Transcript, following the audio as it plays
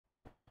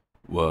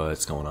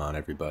What's going on,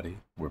 everybody?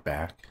 We're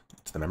back.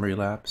 It's the Memory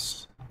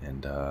Lapse,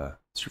 and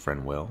it's your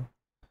friend Will.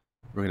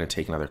 We're going to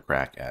take another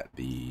crack at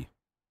the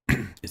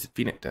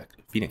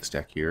Phoenix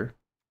deck here,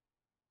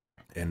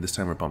 and this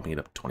time we're bumping it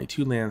up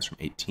 22 lands from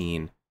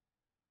 18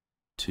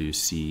 to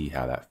see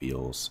how that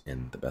feels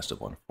in the best of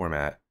one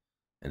format.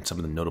 And some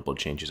of the notable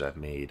changes I've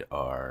made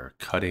are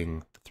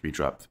cutting the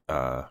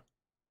 3-drop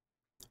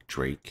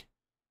Drake,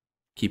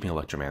 keeping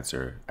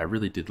Electromancer. I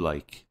really do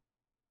like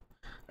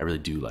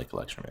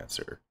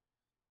Electromancer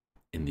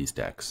in these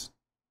decks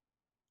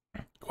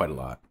quite a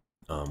lot.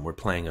 We're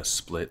playing a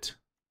split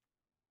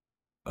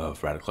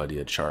of Radical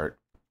Idea Chart,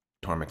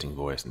 Tormenting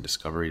Voice, and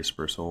Discovery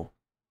Dispersal.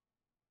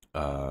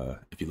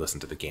 If you listen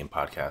to the game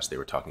podcast, they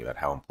were talking about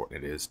how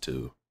important it is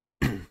to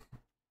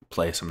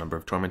play some number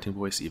of Tormenting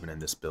Voice even in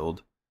this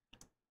build,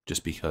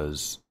 just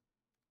because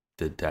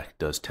the deck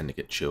does tend to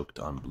get choked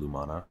on blue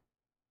mana.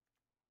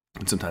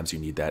 And sometimes you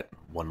need that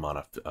 1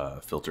 mana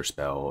filter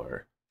spell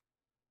or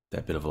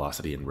that bit of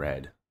velocity in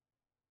red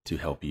to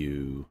help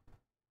you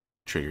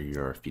trigger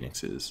your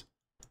Phoenixes.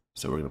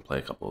 So we're going to play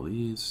a couple of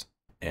these,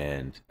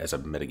 and as a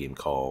metagame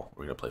call,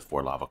 we're going to play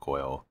 4 Lava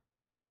Coil.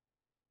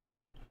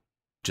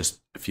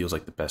 Just feels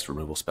like the best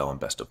removal spell in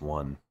best of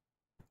one.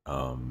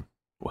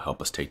 Will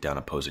help us take down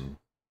opposing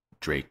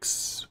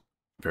Drakes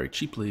very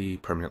cheaply,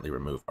 permanently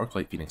remove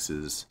Arclight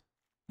Phoenixes.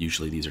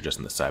 Usually these are just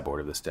in the sideboard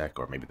of this deck,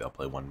 or maybe they'll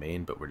play one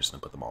main, but we're just going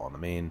to put them all on the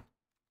main.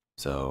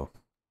 So,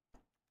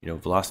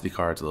 velocity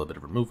cards, a little bit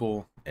of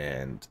removal,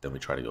 and then we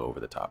try to go over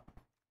the top.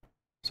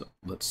 So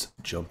let's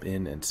jump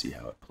in and see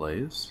how it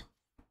plays.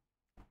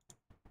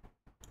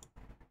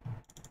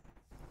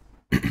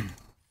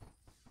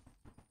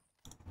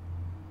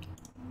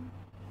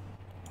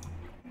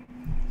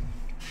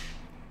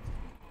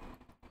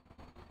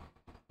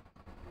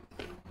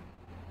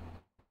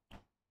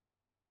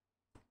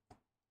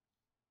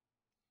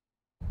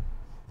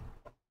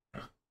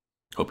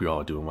 Hope you're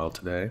all doing well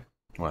today.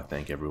 I want to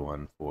thank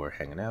everyone for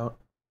hanging out,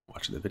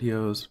 watching the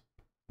videos,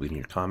 leaving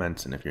your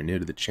comments, and if you're new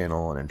to the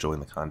channel and enjoying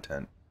the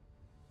content,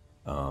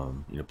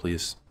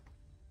 please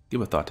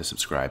give a thought to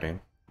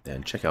subscribing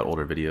and check out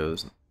older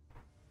videos.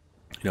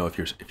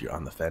 If you're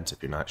on the fence,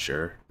 if you're not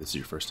sure, this is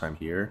your first time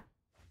here,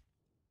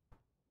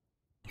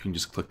 you can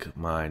just click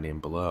my name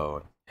below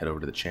and head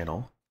over to the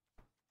channel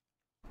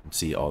and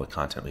see all the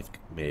content we've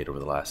made over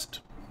the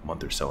last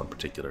month or so, in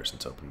particular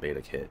since open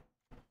beta hit.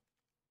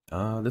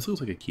 This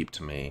looks like a keep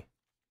to me.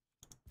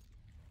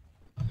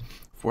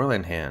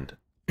 4-land hand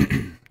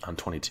on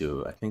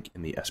 22. I think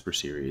in the Esper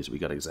series we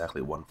got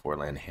exactly 1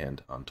 4-land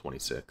hand on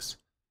 26.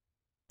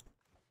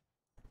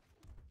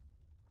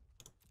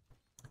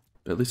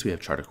 But at least we have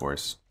Chart a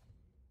Course.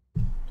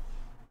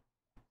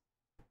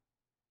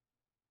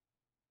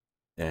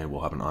 And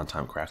we'll have an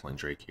on-time Crackling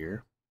Drake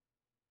here.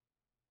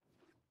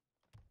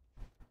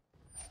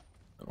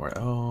 Or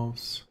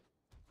else.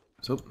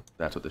 So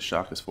that's what the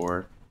shock is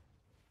for.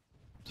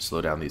 To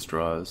slow down these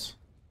draws.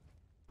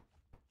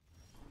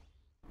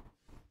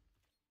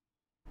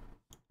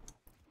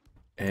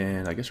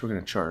 And I guess we're going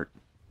to chart.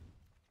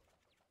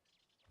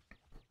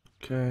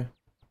 Okay.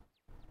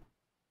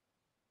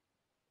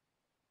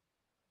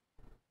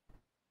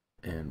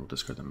 And we'll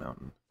discard the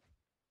mountain.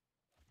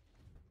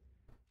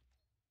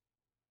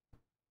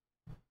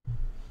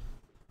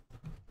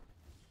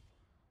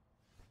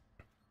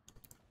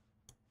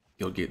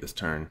 Guildgate this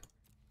turn.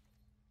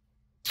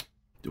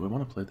 Do I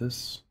want to play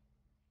this?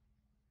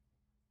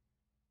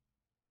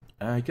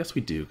 I guess we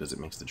do, because it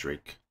makes the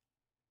Drake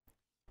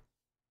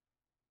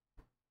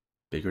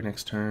bigger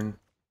next turn.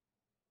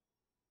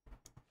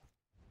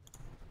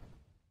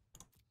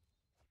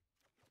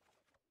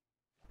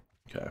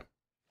 Okay.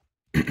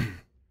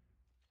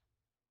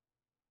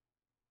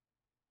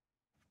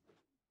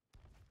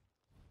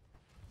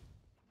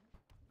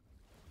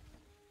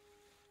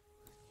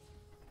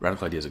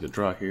 Radical Idea is a good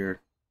draw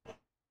here.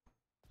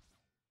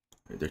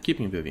 They're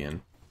keeping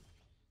Vivian,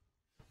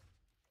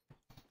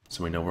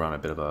 so we know we're on a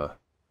bit of a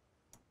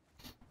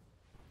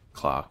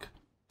clock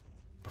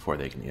before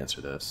they can answer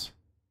this.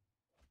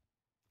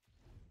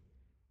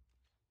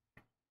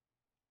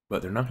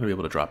 But they're not going to be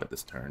able to drop it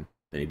this turn.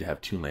 They need to have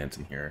 2 lands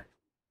in here.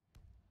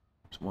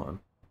 There's 1.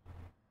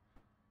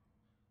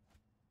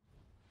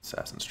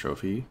 Assassin's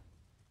Trophy.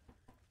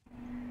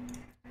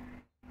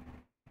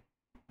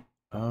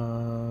 That's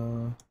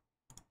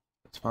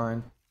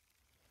fine.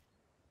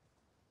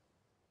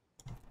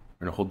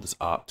 We're going to hold this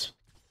opt.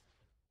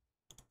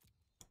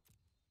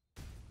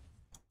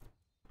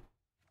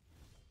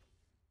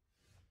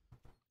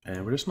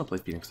 And we're just going to play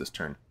Phoenix this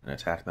turn and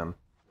attack them.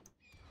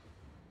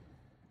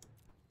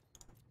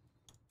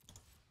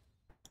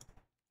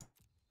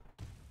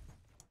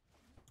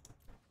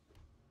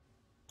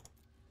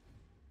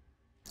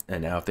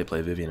 And now if they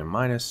play Vivian in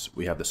minus,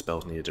 we have the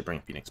spells needed to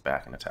bring Phoenix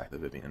back and attack the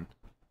Vivian.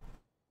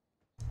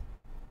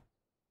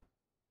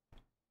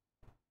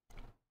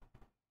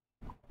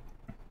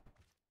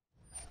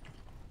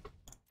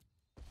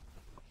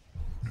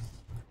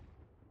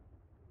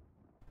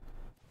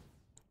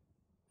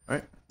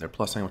 Alright, they're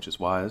plusing, which is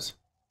wise.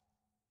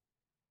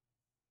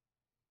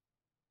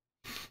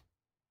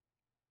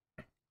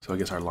 So I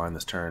guess our line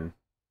this turn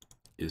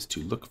is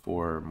to look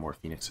for more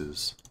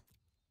Phoenixes.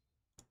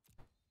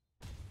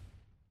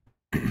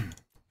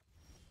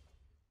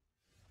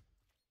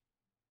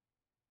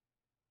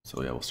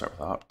 So yeah, we'll start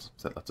with Opt.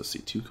 So that lets us see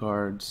 2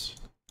 cards.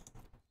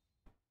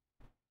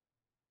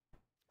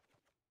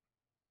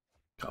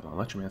 Goblin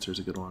Electromancer is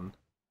a good one.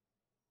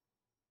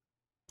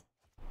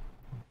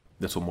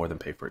 This will more than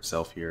pay for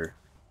itself here.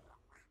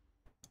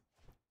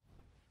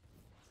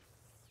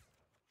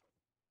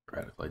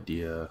 Radical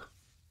Idea.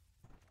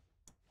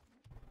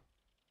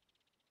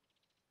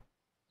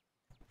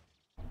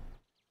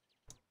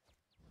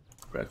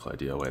 Radical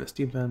Idea away this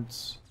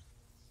defense.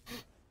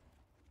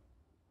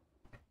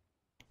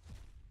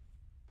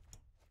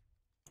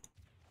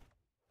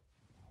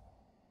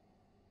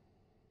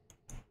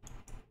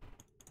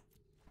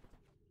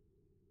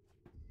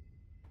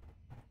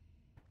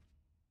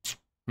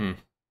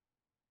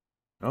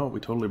 Oh,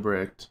 we totally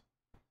bricked.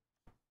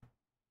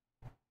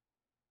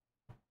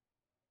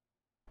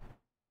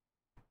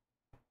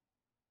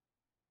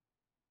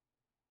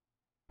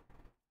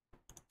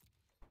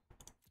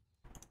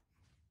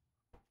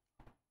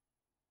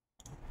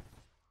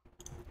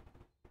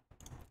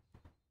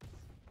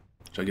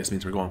 Which I guess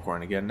means we're going for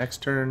it again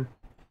next turn.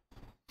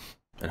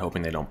 And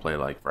hoping they don't play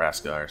like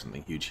Vraska or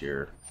something huge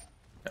here.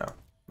 Yeah.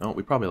 No,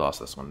 we probably lost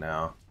this one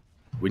now.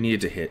 We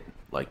needed to hit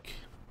like,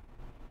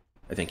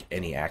 I think,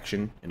 any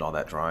action in all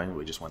that drawing.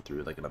 We just went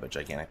through like another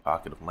gigantic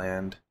pocket of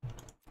land.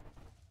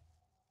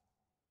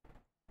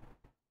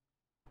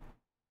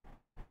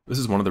 This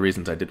is one of the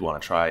reasons I did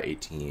want to try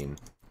 18.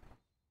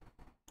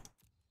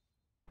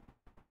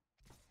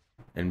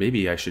 And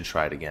maybe I should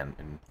try it again.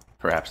 And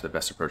perhaps the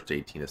best approach to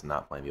 18 is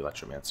not playing the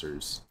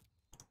Electromancers.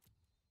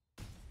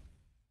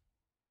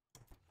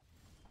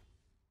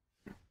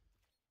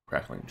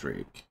 Crackling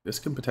Drake. This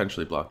can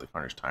potentially block the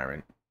Carnage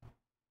Tyrant.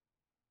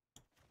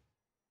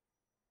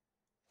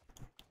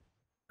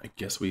 I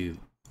guess we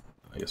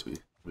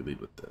lead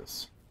with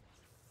this.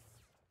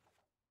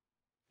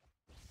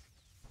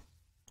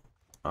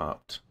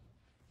 Opt.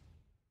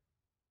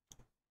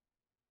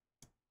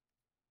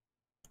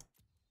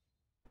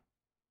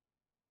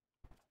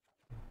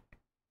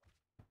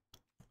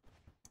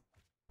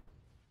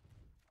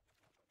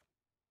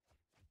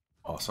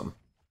 Awesome.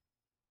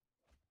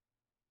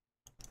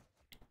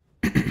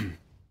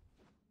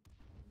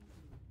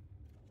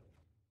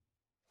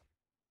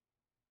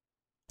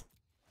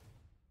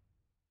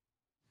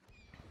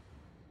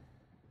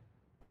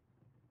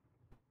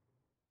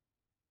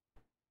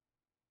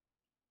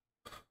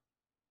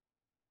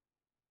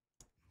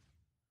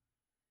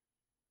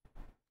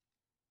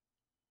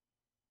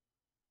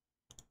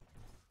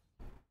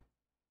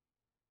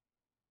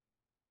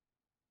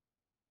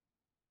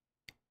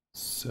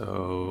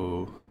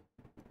 So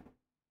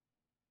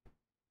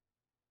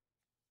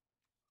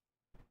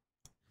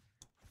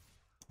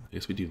I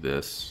guess we do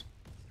this.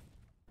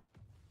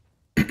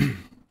 This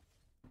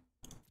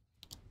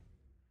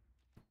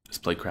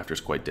Playcrafter's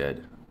quite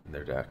dead in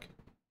their deck.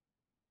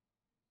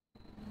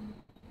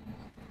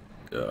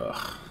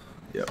 Ugh.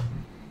 Yep.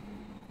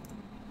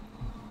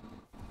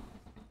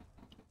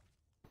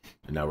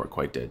 And now we're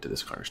quite dead to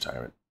this Carnage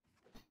Tyrant.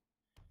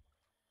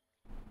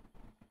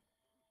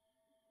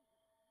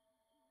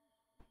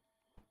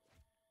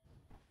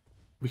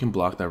 We can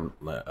block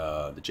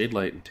the Jade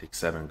Light and take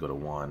 7, go to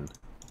 1.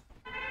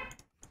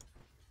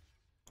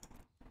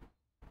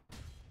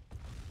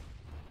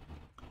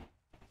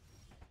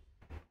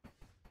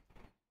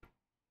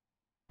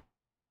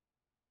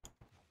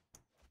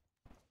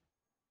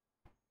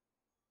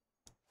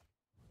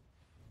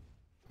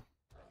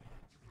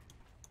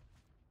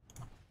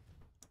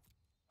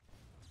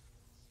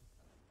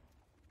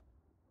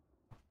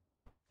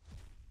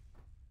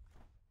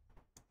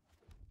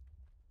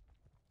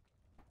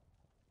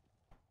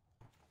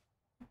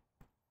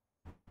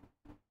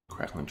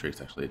 Crackling Drake's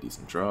actually a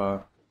decent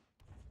draw.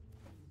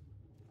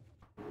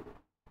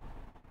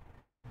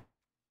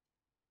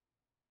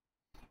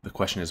 The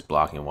question is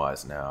blocking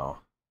wise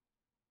now.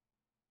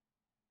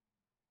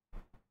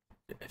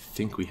 I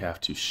think we have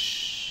to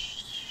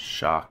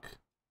shock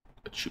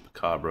a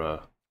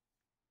Chupacabra.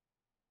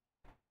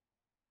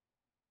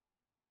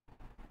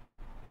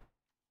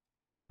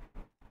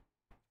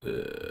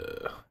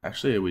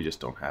 Actually, we just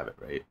don't have it,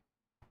 right?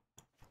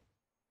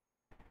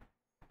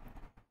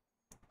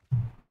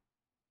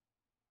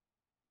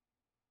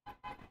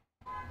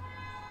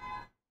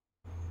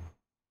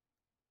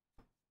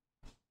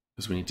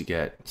 Because we need to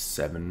get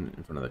 7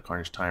 in front of the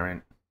Carnage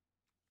Tyrant.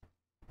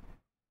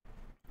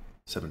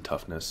 7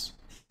 toughness.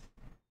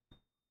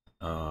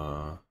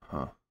 So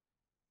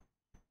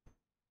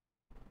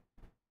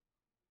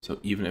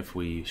even if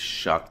we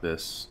shock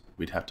this,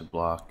 we'd have to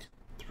block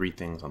 3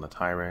 things on the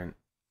Tyrant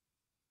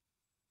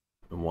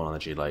and 1 on the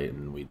Jade Light,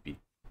 and we'd be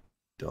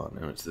done.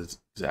 And it's the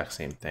exact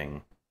same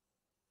thing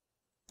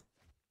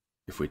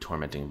if we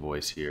Tormenting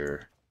Voice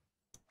here.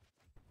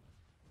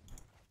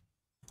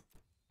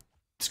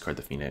 Discard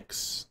the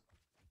Phoenix.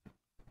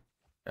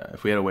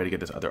 If we had a way to get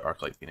this other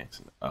Arclight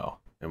Phoenix,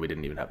 and we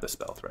didn't even have the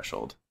spell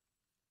threshold.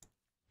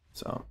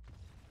 So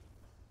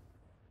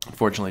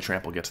Unfortunately,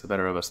 Trample gets the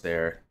better of us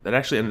there. That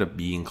actually ended up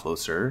being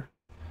closer.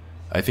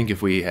 I think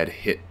if we had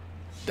hit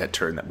that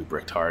turn that we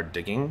bricked hard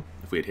digging,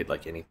 if we had hit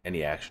like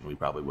any action, we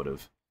probably would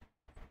have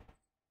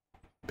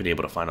been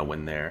able to find a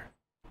win there.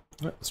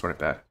 Let's run it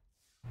back.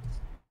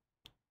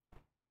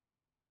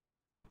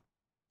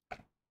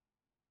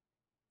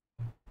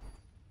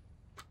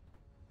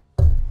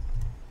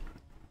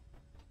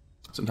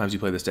 Sometimes you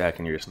play this deck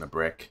and you're just in a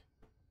brick.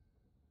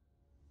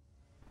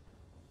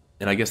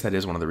 And I guess that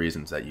is one of the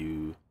reasons that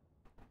you...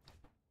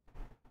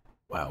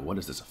 Wow, what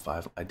is this, a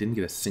 5? I didn't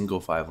get a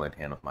single 5-land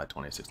hand with my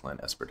 26-land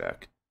Esper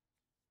deck.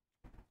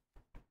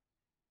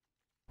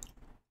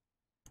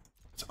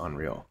 It's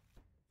unreal.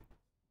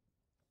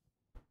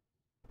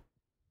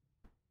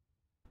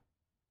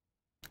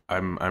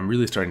 I'm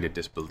really starting to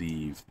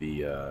disbelieve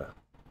the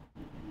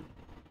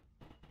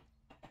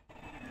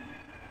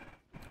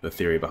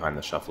theory behind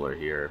the shuffler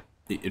here.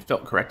 It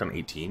felt correct on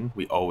 18.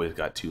 We always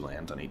got 2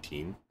 lands on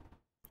 18.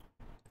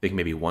 I think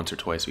maybe once or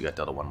twice we got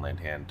dealt a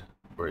 1-land hand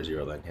or a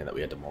 0-land hand that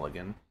we had to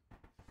mulligan.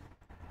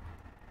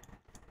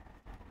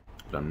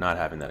 But I'm not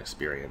having that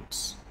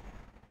experience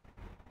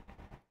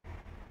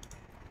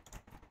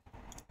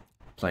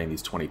playing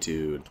these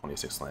 22 and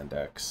 26 land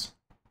decks.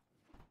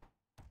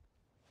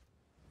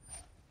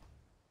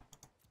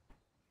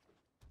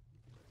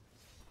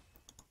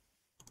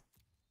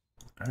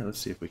 Alright, let's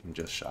see if we can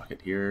just shock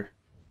it here.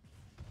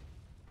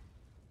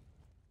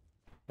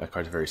 That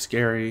card's very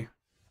scary.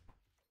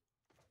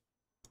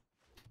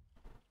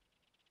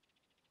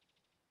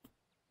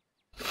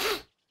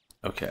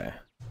 Okay.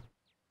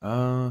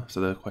 So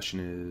the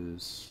question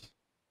is...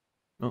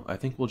 No, I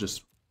think we'll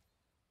just...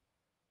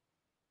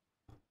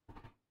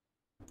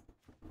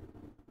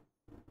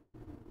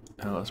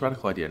 let's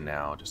radical idea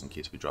now, just in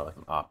case we draw like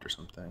an opt or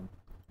something.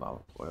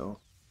 Lava Coil.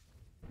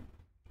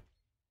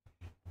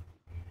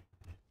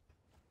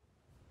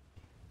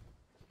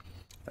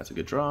 That's a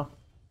good draw.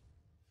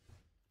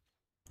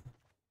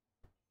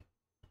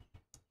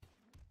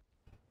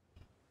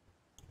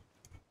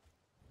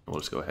 We'll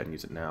just go ahead and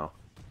use it now.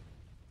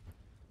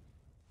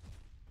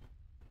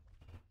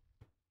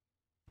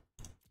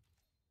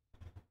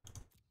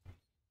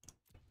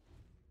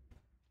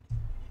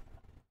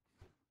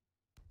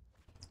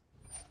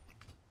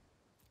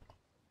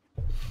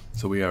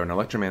 So we are an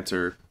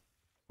Electromancer.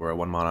 We're a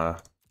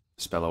 1-mana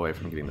spell away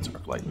from getting this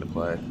Arclight into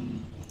play.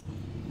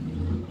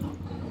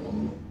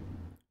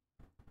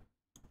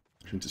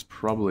 Which is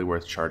probably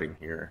worth charting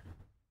here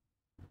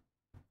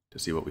to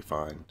see what we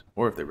find,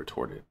 or if they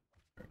retort it.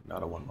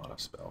 Not a 1-mana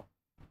spell.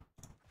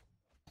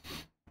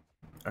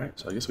 Alright,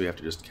 so I guess we have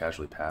to just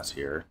casually pass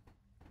here.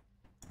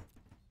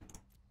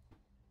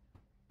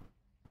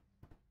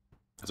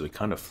 As we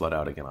kind of flood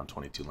out again on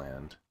 22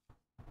 land.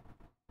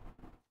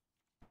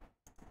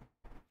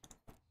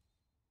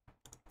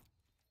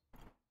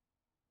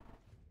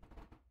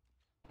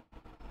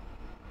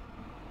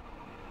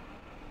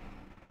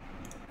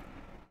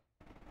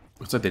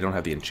 Looks like they don't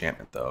have the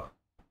enchantment though,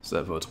 so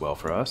that votes well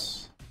for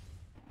us.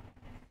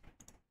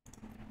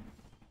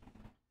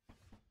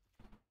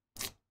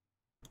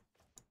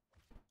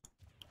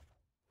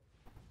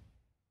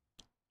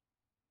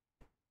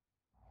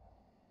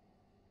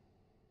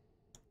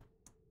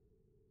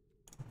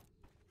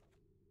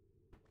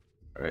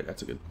 Alright,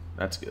 that's good.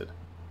 That's good.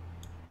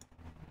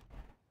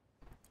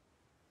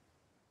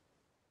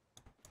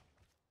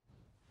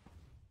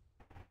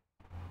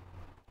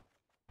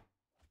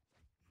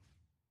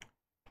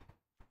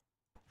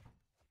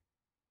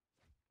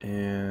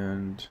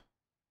 And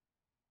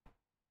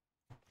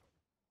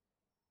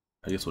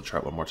I guess we'll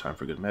chart one more time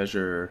for good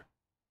measure.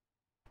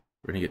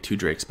 We're gonna get 2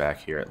 Drakes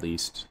back here at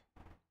least.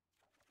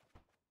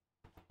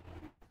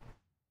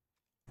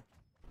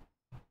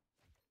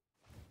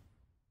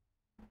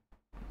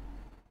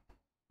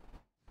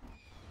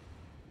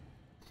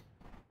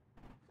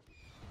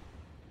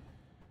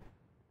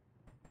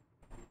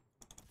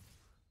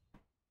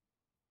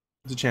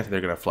 There's a chance that they're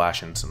gonna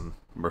flash in some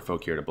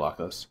merfolk here to block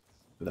us,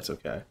 but that's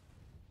okay.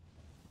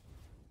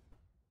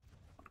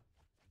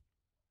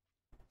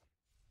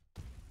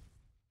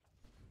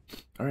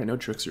 Alright, no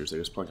tricksters, they're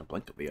just playing a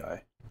Blink of the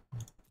Eye.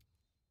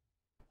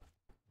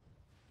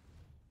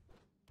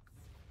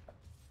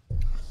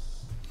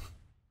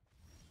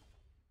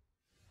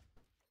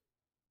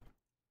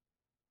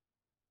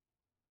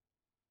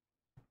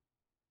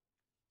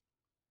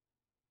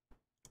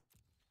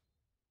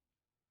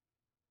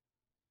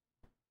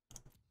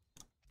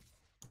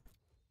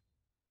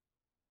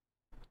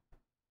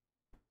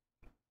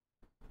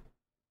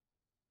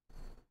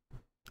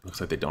 Looks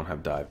like they don't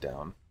have dive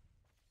down.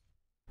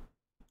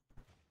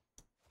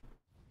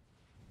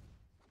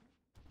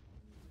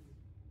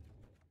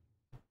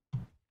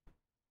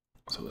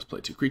 So let's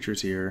play 2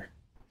 creatures here.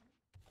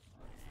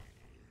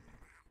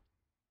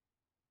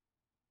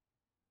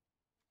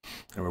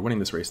 And we're winning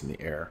this race in the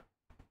air.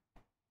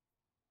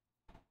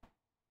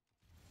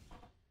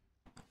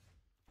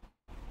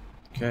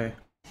 Okay.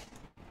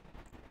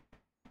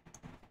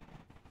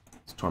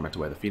 Let's torment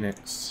away the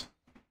Phoenix.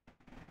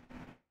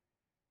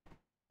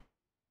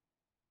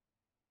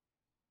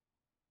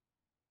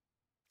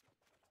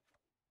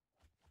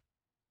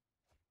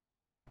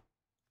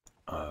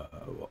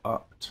 We'll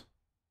opt.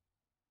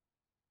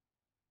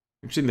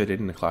 Interesting they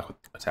didn't attack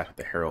with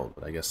the Herald,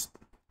 but I guess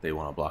they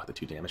want to block the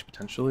 2 damage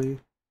potentially.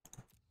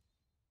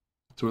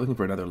 So we're looking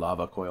for another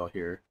Lava Coil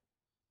here.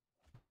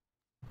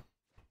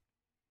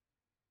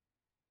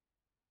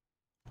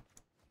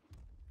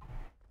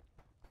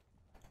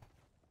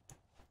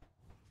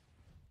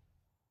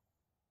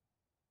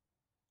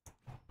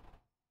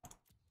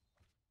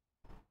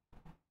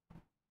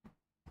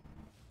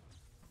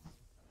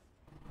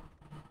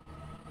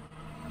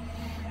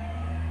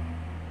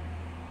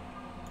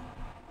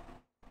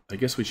 I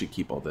guess we should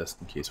keep all this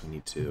in case we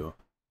need to.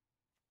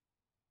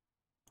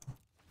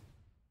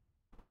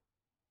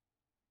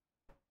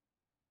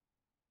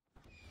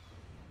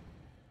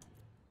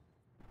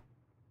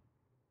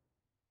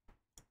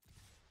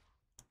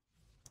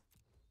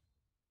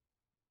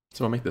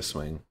 So I'll make this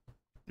swing.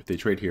 If they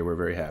trade here, we're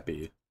very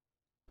happy.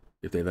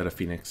 If they let a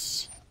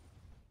Phoenix...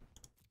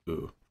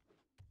 Ooh.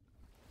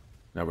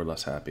 Now we're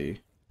less happy.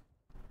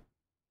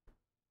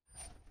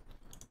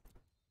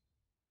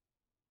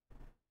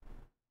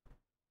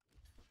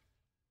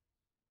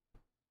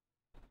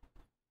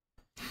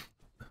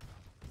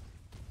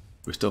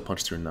 We still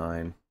punch through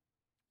 9.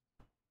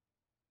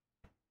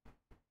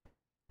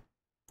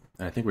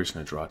 And I think we're just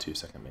going to draw 2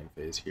 second main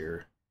phase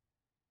here.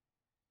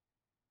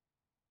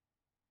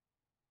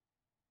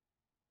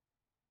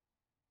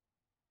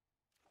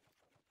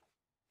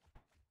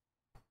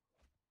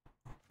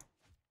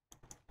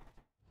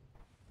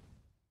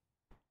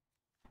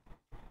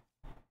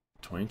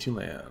 $22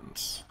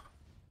 lands.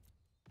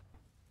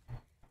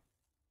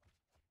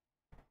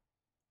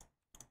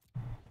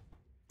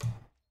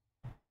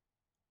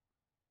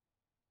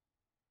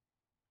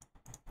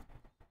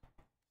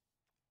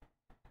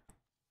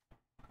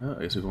 Oh,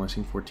 I guess we've only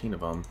seen 14 of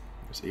them.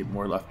 There's 8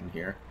 more left in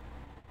here.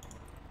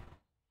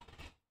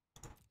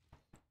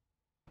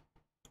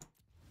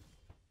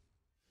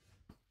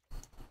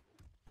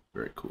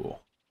 Very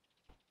cool.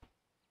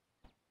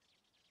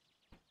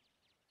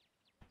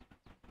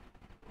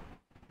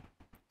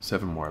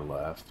 Seven more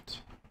left.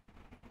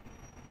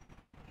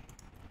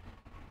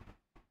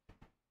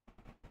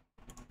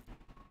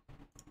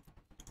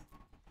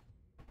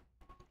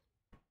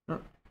 Oh.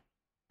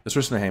 This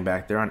person's gonna hang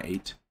back. They're on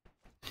 8.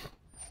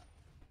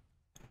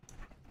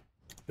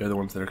 They're the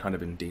ones that are kind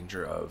of in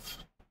danger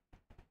of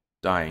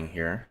dying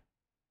here.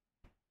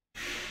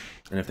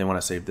 And if they want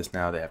to save this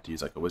now, they have to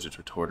use like a Wizard's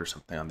Retort or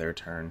something on their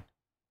turn.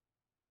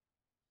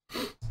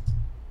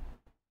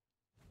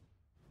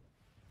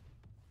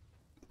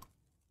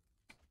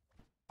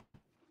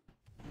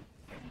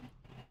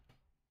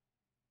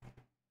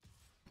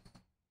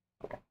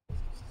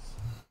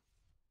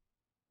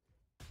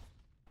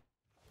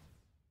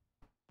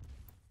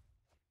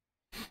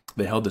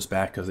 They held this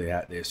back because they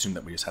assumed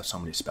that we just have so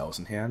many spells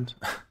in hand.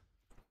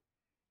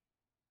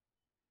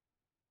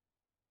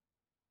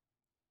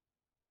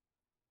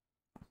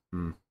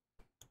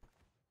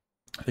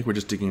 I think we're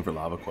just digging for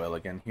Lava Coil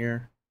again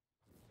here.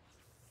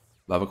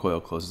 Lava Coil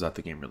closes out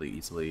the game really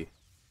easily.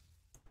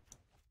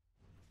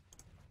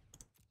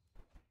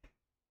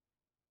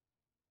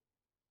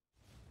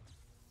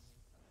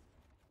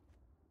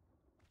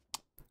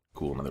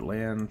 Cool, another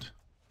land.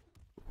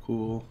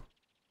 Cool.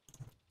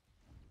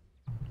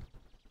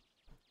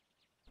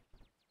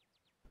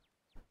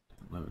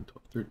 11,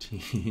 12,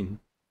 13,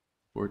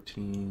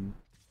 14,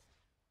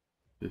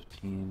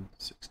 15,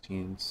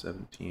 16,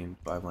 17,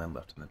 5 land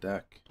left in the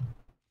deck.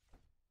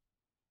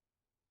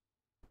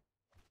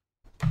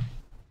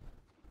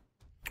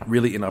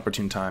 Really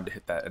inopportune time to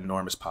hit that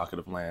enormous pocket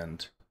of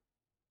land.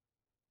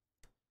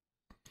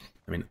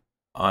 I mean,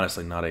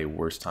 honestly, not a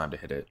worse time to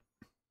hit it.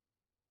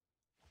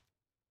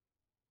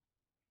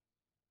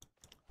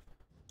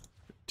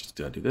 Just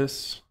gotta do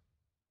this.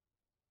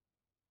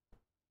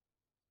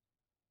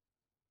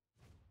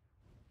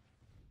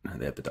 And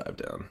they have to dive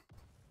down.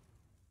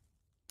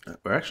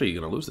 We're actually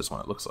gonna lose this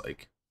one, it looks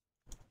like.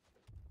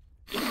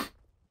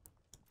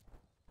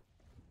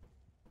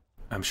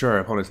 I'm sure our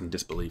opponent's in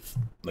disbelief,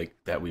 like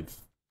that we've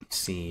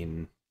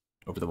seen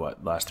over the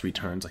last 3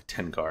 turns, like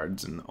 10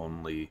 cards and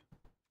only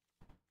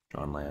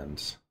drawn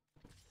lands.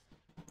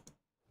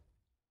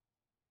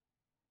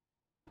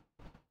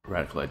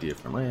 Radical idea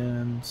for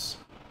lands.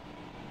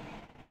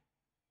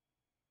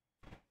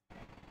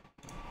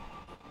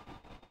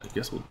 I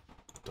guess we'll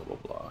double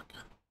block.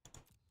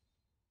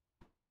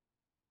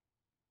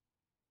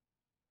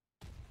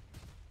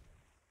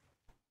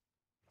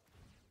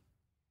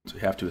 So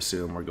we have to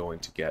assume we're going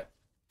to get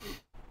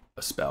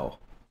a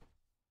spell.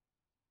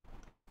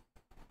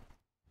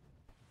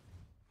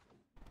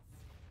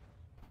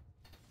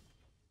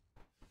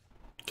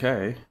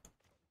 Okay.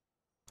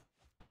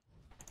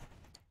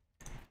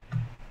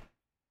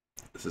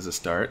 This is a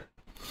start.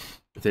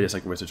 If they just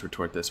like Wizards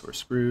Retort this, we're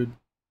screwed.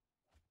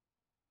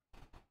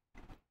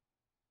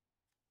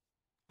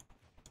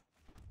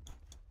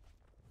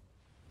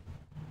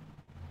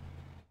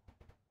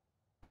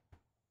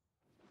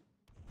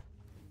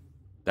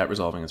 That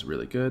resolving is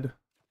really good.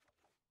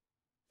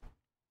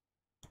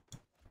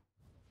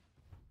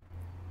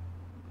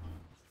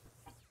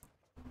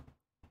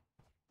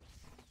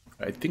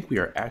 I think we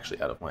are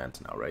actually out of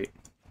lands now, right?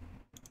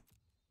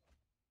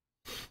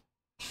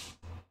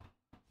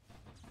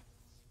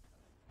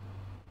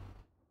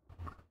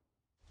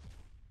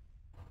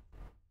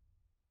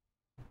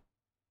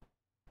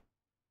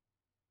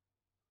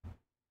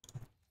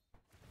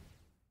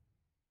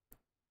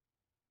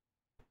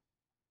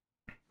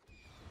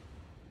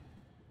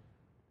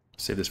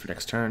 Save this for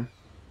next turn.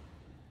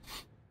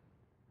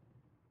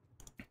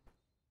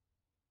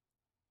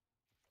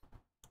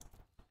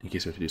 In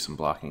case we have to do some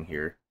blocking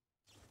here.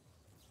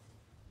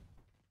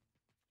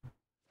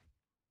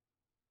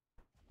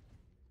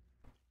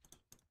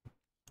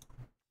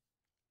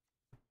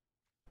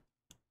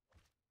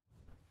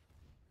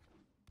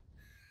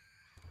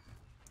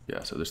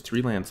 Yeah, so there's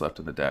 3 lands left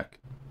in the deck.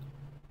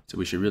 So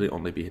we should really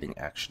only be hitting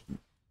action.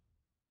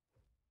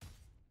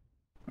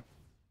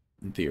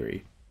 In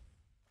theory.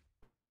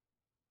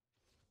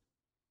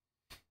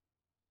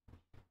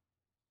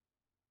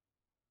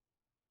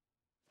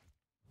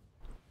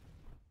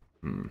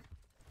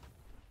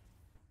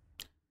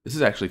 This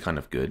is actually kind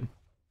of good,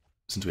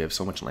 since we have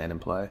so much land in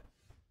play.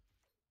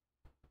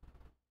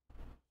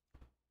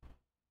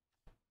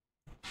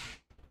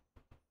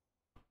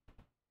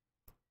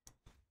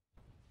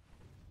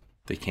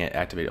 They can't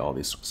activate all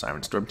these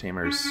Siren Storm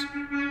Tamers.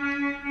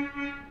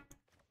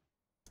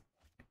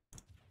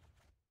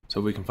 So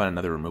we can find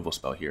another removal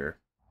spell here.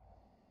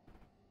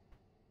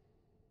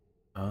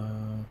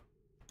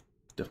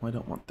 Definitely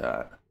don't want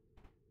that.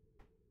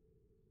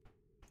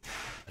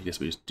 I guess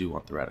we just do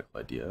want the Radical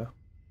Idea.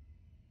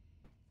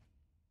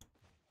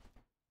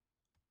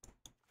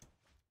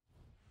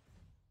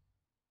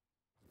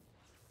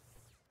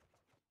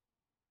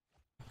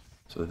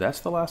 So that's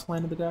the last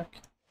land of the deck?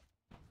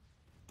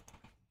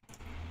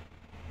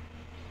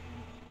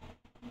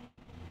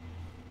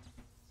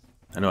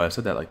 I know I've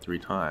said that like 3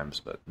 times,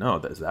 but no,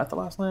 is that the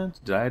last land?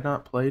 Did I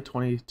not play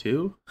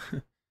 22?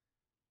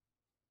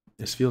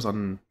 This feels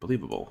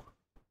unbelievable.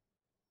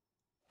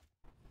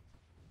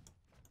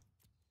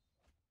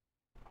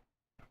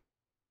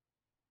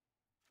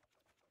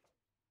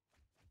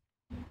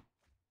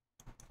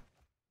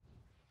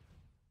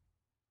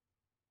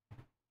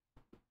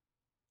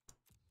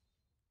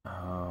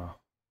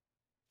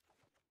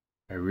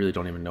 I really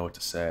don't even know what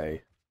to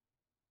say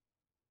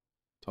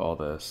to all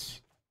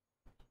this.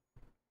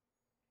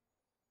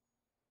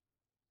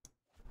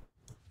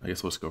 I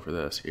guess we'll just go for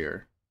this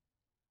here.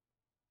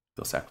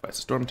 They'll sacrifice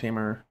a Storm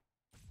Tamer.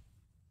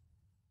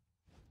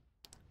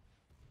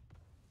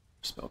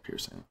 Spell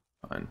Piercing.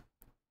 Fine.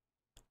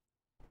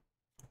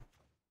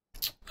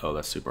 Oh,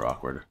 that's super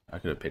awkward. I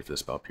could have paid for the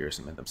Spell Pierce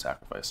and made them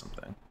sacrifice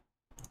something.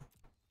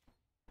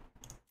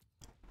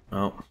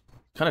 Well,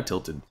 kind of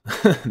tilted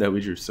that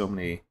we drew so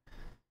many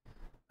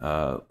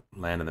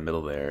land in the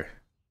middle there.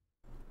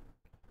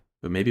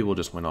 But maybe we'll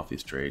just win off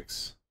these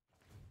Drakes.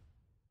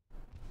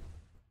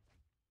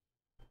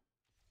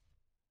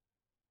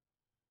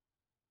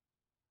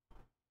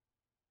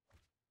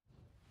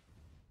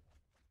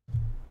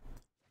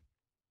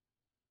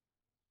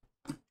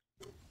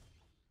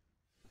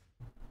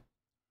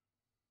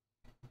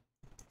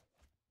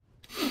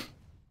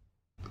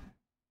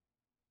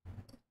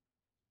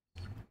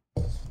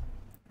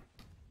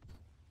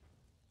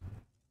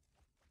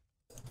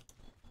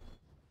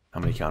 How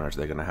many counters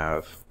are they going to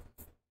have?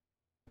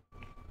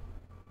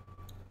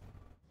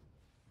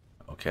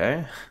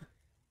 Okay.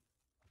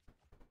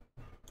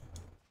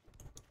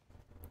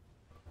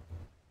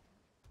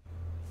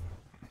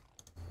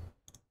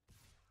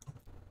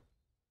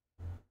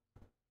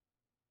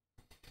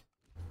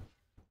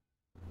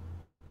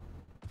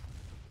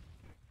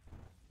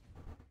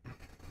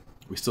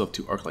 We still have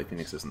 2 Arclight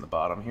Phoenixes in the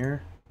bottom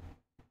here.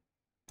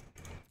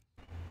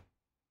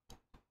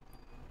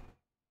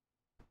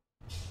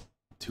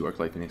 Two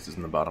Arclight Phoenixes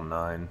in the bottom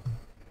 9.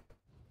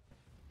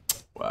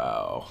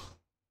 Wow.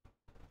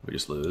 We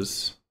just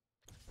lose.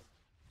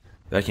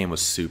 That game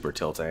was super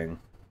tilting.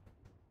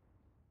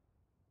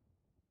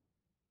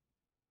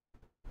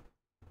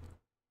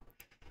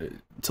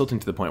 Tilting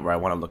to the point where I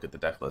want to look at the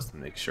deck list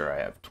and make sure I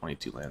have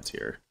 22 lands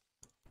here.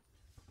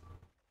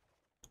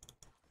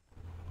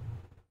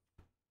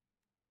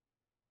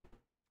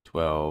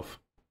 $12,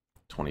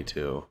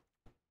 22.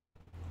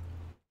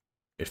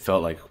 It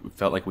felt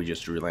like we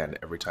just drew land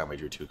every time we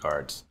drew 2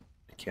 cards.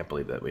 I can't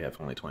believe that we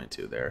have only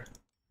 22 there.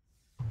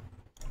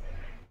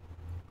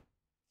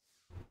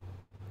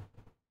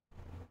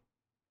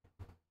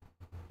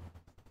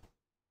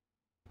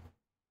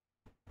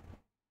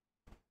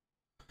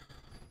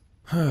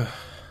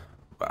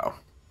 Wow.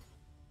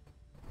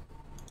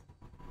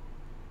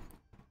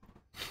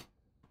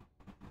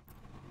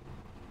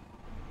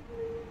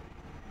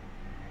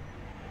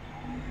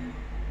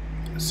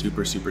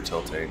 Super, super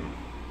tilting.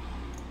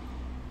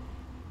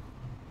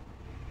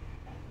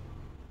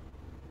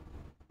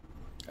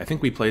 I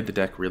think we played the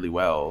deck really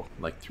well,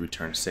 like through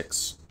turn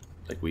 6.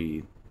 Like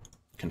we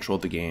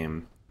controlled the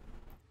game,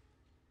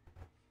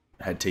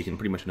 had taken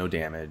pretty much no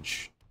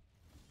damage,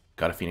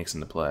 got a Phoenix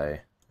into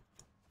play.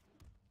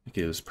 Like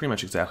it was pretty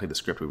much exactly the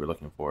script we were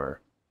looking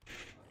for.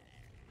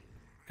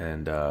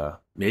 And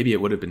maybe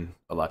it would have been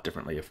a lot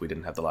differently if we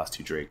didn't have the last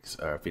two Drakes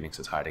or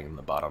Phoenixes hiding in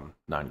the bottom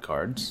 9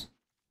 cards.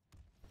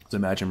 So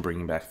imagine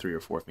bringing back 3 or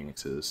 4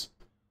 Phoenixes.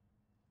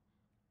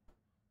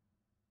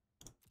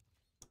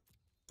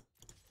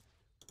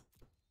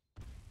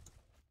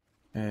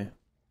 Okay.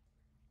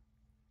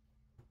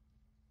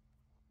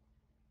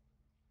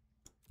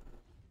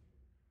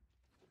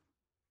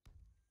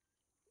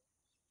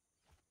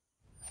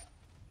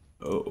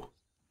 Oh.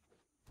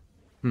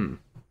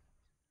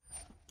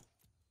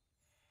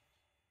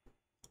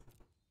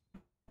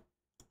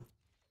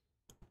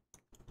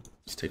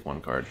 Let's take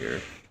 1 card here.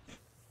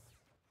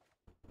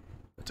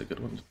 That's a good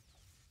one.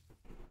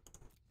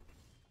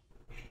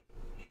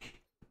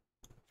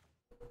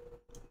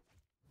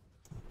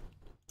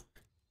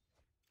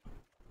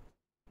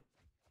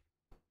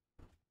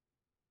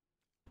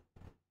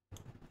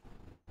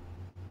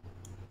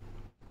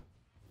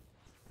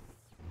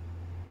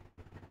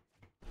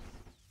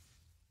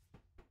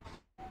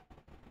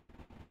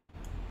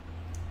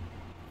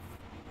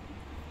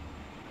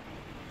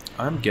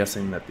 I'm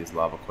guessing that these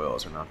lava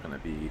coils are not going to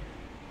be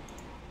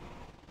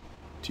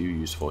too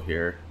useful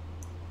here.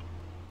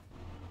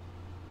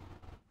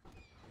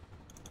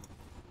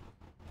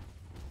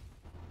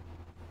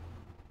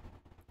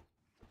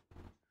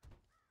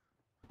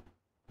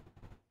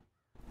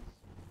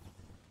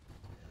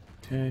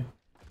 Okay.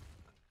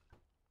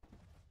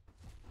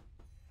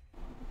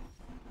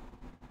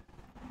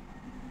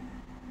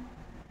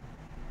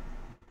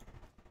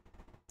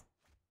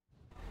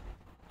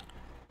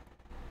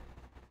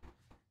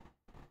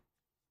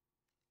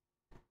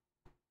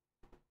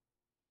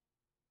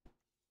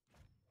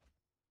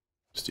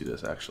 Let's do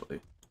this actually.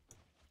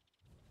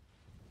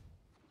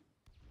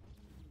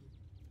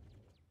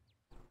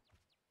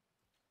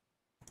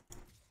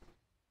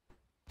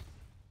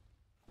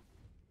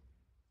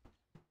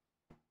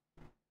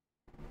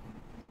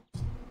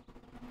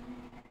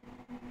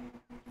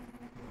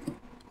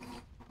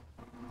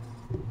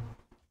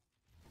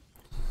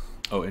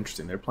 Oh,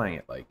 interesting. They're playing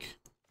it like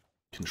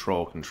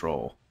control,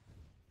 control.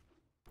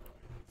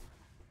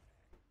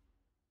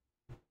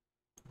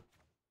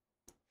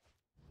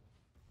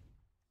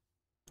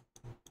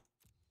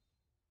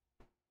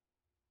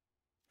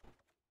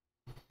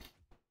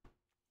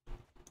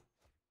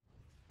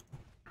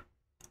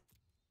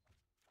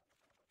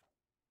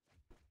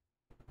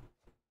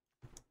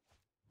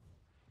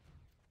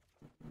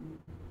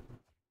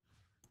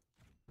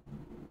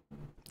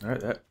 All right,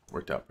 that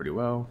worked out pretty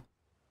well.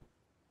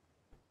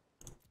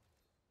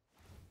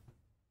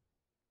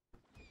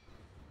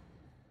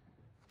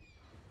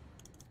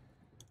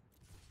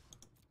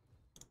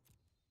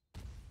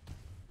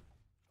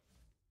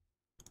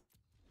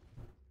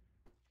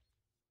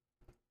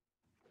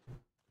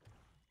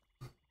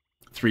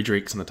 Three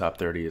Drakes in the top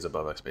 30 is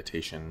above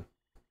expectation.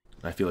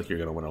 I feel like you're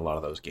going to win a lot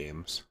of those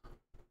games.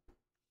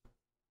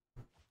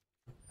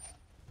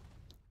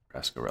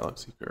 Rascal Relic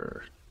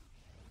Seeker.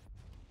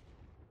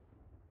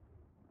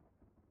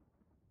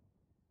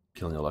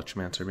 Killing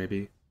Electromancer,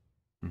 maybe?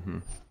 Mm-hmm.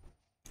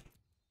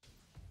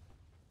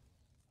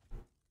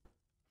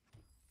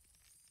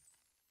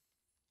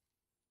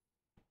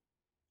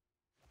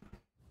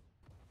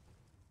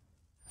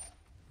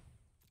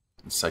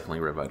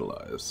 Cycling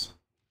Revitalize.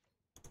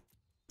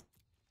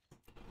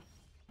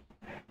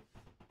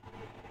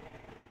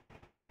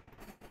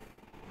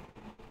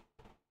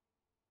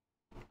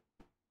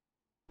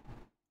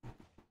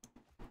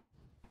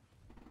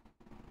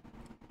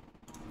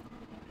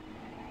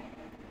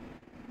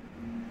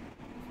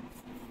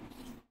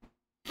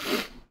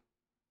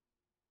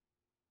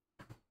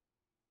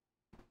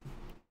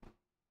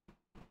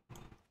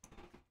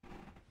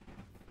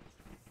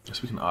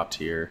 Guess we can opt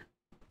here,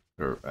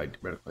 or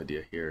radical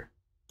idea here.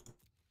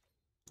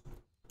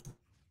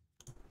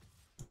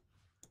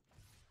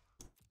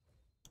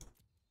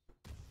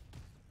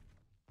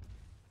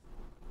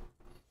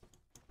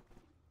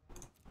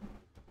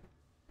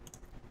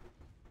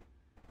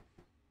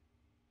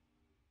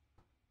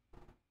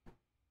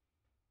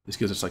 This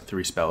gives us like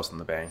 3 spells in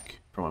the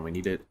bank for when we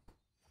need it.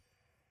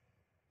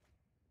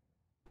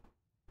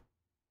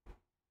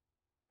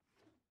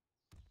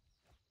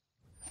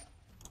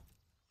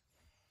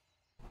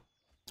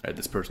 Alright,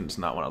 this person does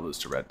not want to lose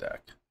to red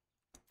deck.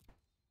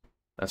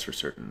 That's for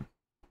certain.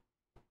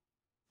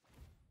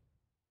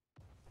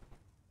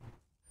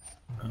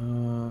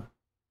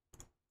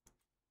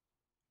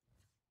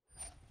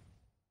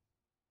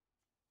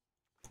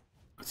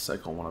 Let's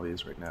cycle one of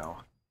these right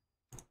now.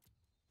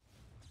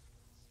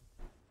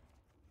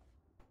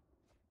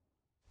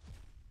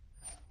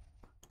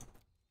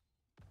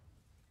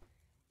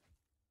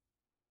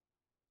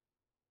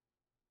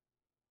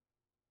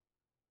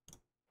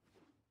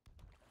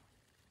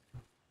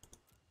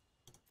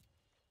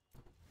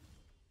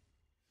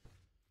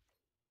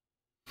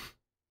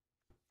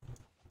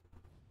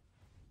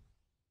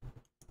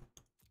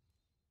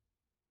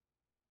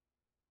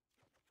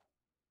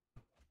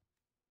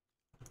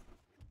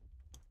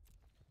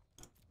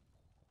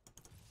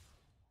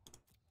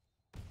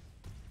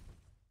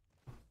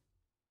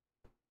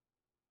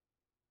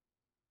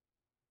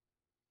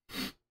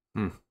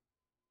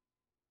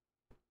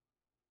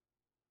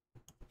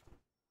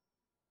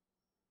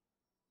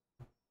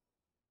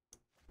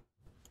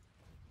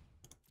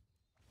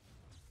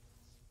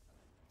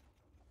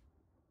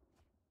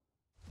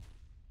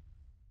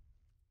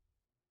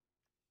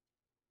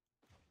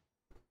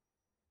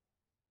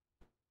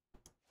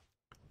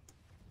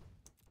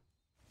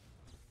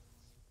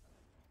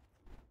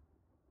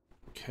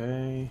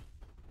 Okay.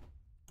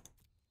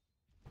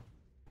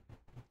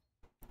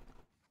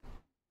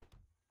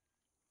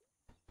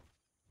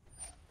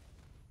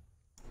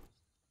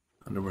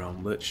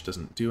 Underwhelm Lich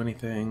doesn't do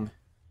anything.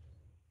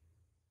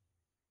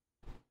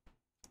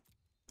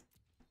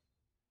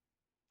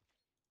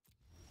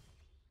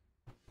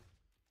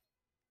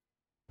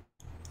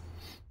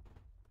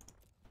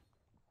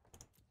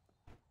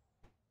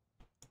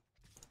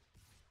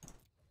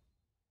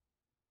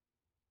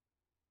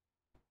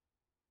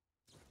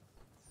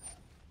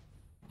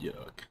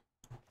 Yuck.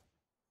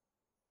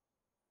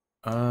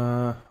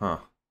 Huh.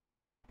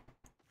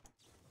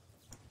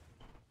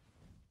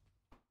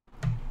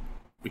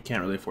 We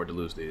can't really afford to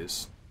lose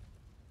these.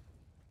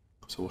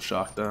 So we'll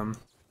shock them.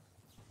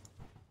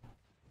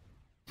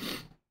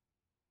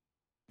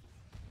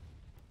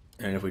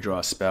 And if we draw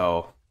a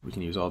spell, we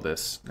can use all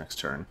this next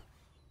turn.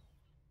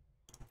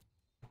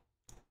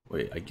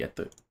 Wait, I get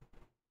the...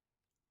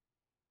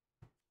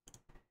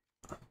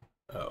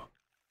 Oh.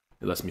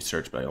 It lets me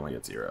search, but I only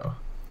get 0.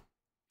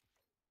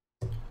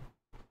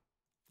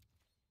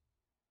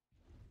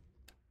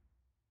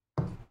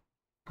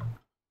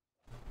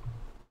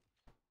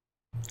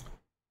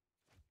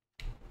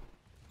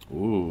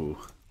 Ooh.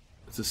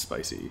 This is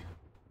spicy.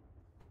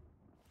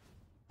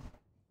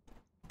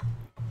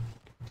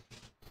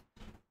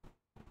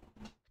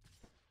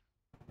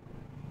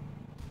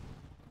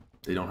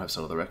 They don't have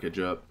Settle the Wreckage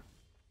up.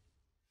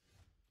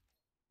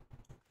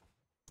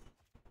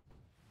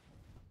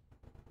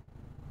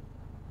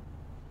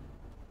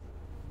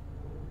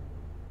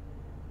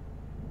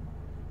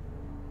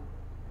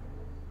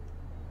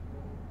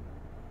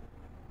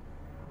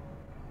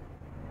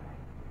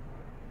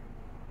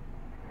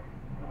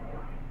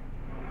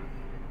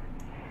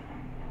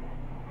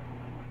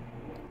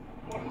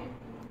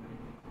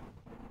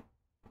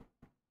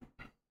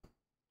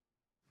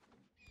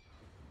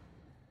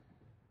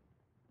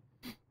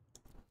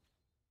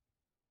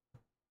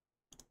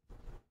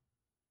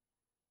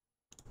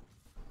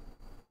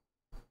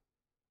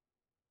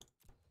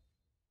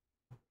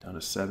 Down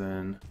to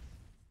 7.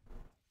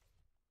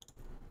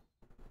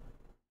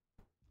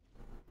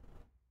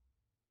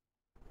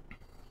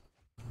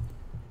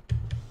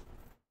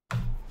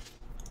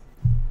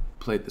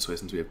 Play it this way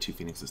since we have 2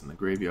 Phoenixes in the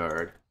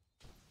graveyard.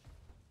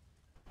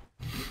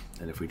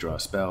 And if we draw a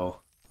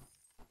spell...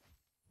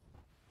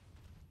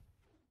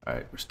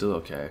 Alright, we're still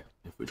okay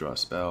if we draw a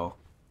spell.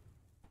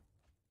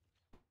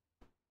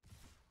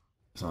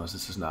 As long as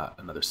this is not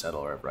another Settle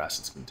or a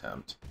Vraska's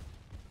Contempt.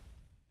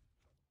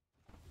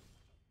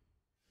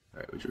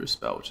 Alright, we drew a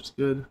spell, which is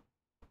good.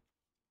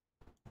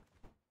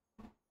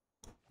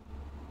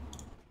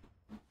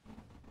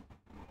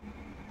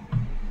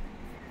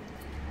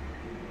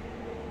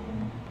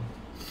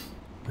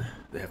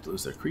 They have to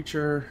lose their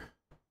creature.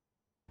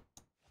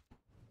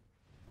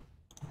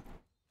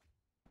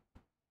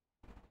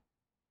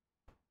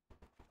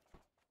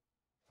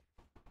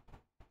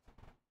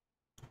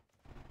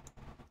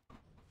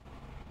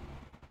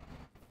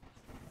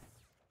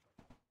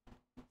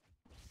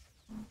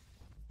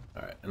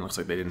 Alright, and it looks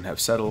like they didn't have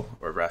Settle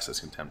or Vraska's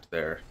Contempt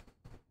there.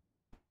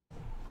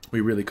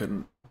 We really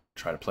couldn't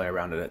try to play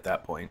around it at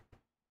that point.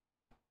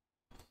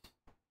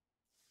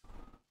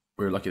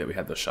 We were lucky that we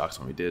had those shocks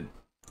when we did.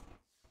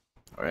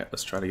 Alright,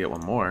 let's try to get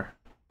one more.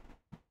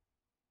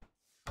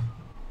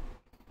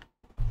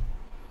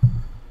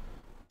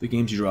 The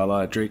games you draw a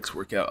lot of Drakes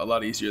work out a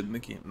lot easier than the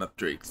game, not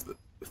Drakes, the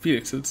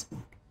Phoenixes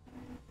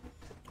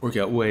work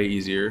out way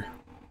easier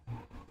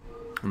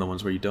than the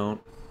ones where you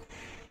don't.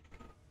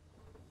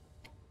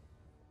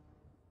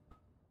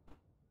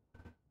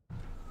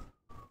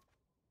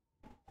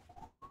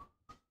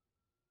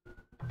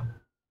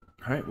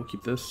 Alright, we'll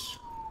keep this.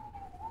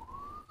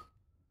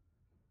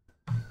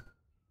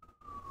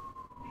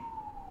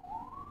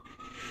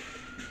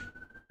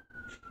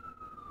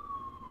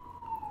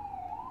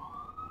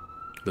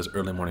 Those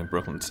early morning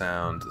Brooklyn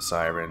sounds, the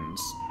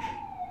sirens,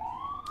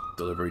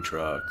 delivery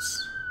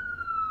trucks.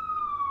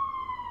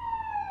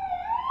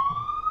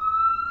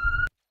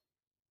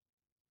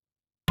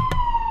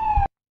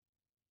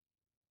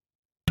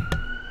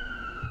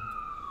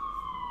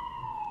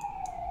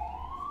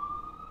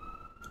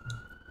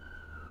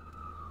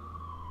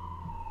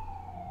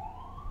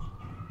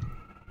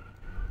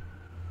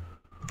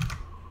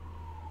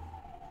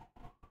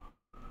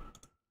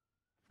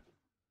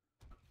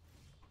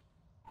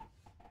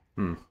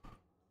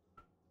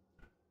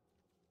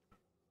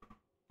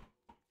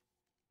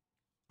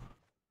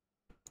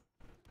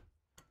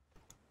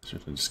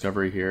 Certain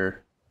discovery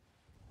here.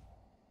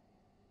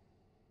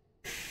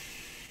 I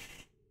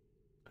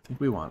think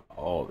we want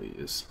all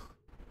these.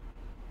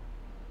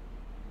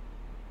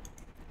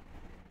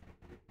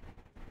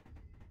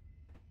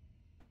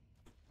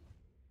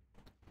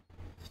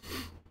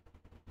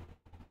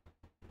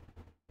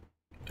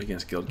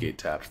 Against Guildgate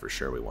tapped, for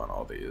sure we want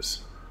all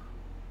these.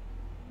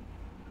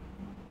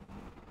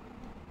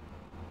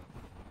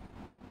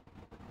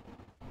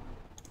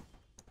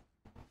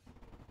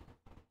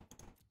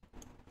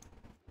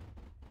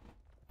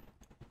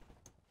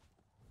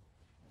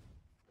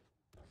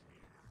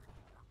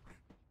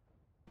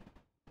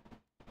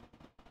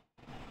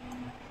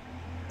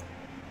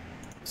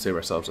 Save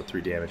ourselves a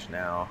 3 damage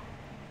now.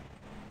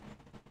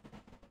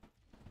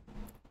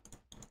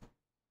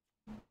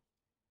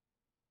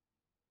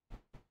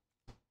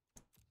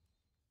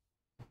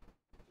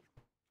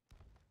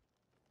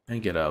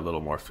 And get a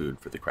little more food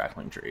for the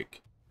Crackling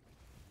Drake.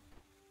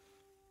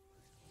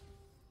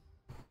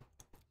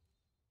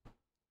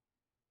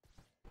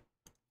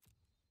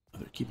 Oh,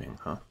 they're keeping,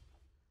 huh?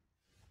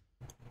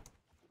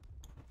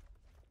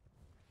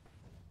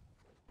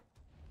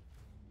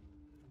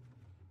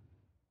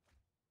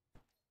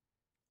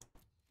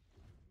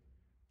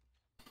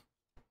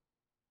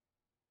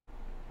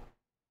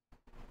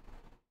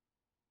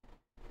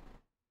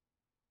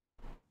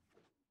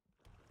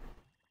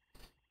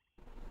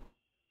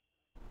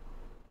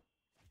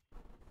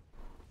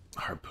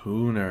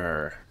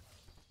 Harpooner.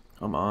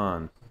 Come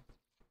on.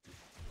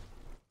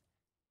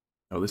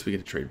 Oh, at least we get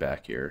to trade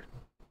back here.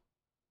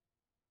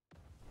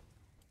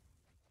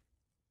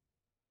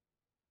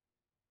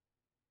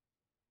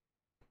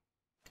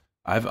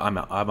 I've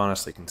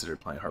honestly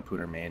considered playing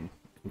Harpooner main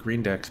in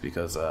green decks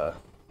because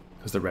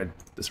this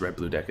red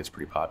blue deck is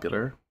pretty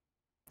popular.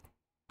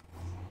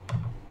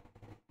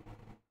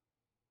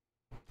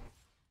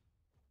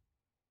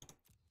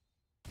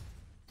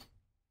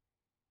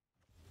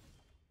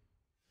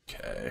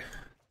 Okay.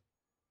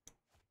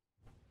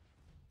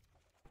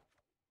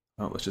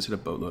 Oh, let's just hit a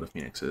boatload of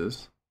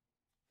Phoenixes.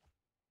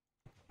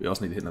 We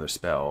also need to hit another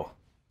spell.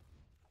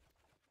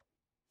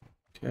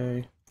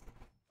 Okay.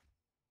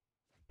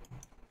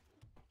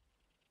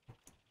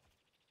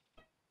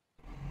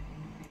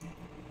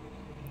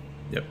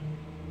 Yep.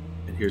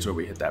 And here's where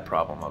we hit that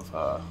problem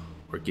of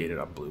we're gated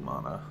on blue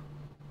mana.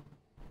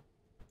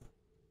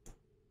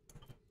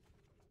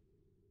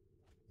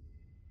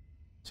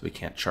 So we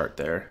can't chart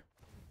there.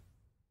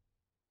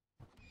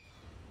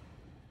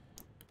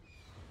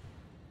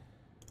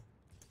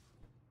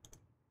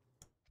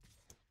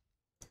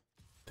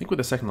 I think with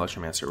the second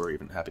Electromancer, we're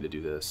even happy to do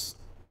this.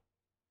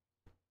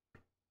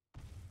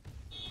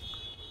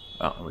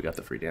 Oh, and we got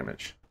the free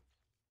damage.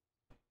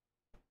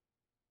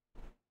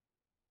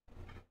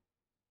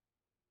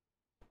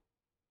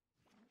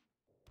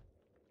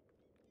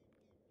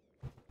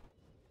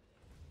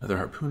 Another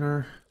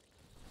Harpooner.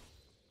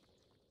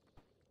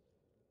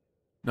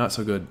 Not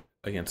so good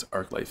against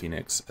Arclight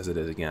Phoenix as it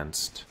is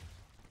against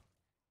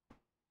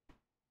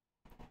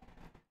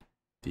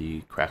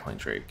the Crackling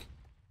Drake.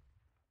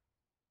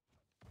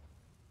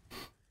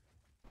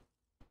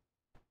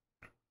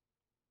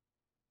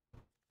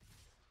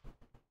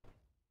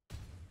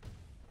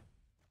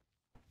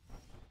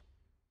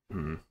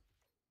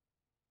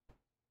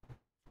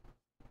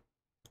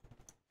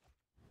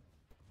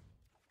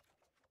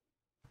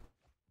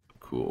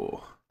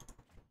 Cool.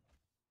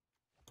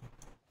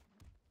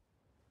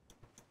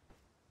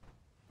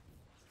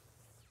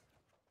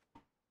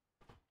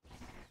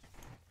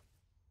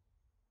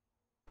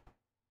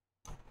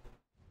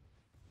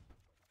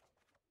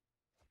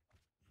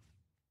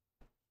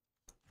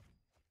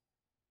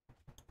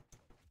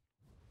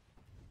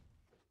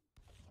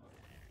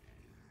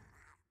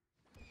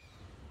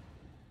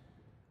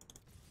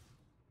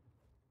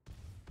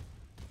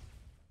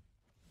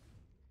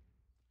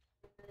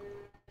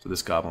 So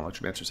this Goblin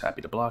Electromancer is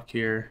happy to block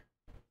here.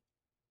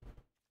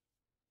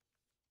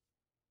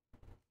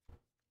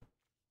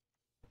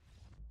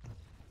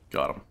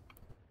 Got him.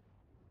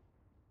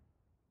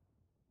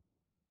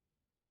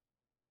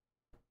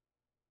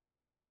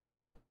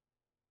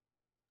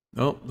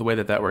 Oh, the way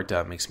that worked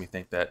out makes me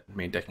think that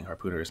main decking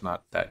Harpooner is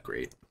not that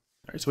great.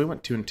 All right, so we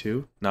went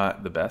 2-2.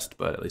 Not the best,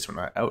 but at least we're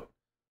not out.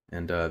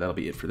 And that'll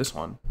be it for this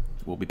one.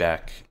 We'll be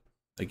back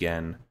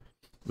again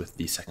with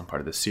the second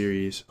part of the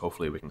series.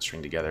 Hopefully we can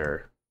string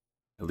together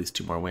at least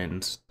 2 more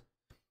wins,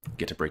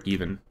 get to break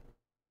even.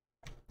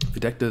 The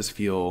deck does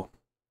feel,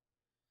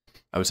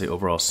 I would say,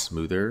 overall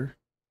smoother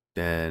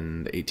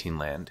than the 18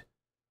 land.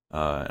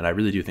 And I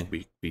really do think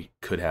we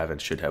could have and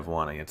should have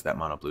won against that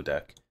mono blue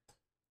deck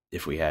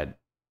if the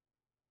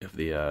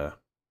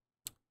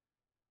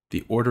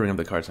ordering of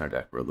the cards in our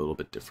deck were a little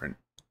bit different.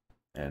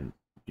 And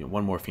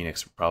one more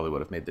Phoenix probably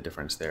would have made the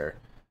difference there.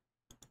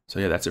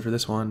 So yeah, that's it for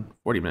this one.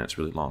 40 minutes,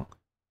 really long.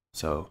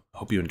 So I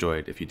hope you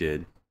enjoyed. If you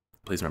did,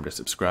 please remember to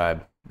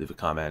subscribe, leave a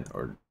comment,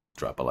 or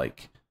drop a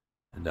like.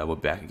 And we'll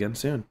be back again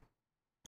soon.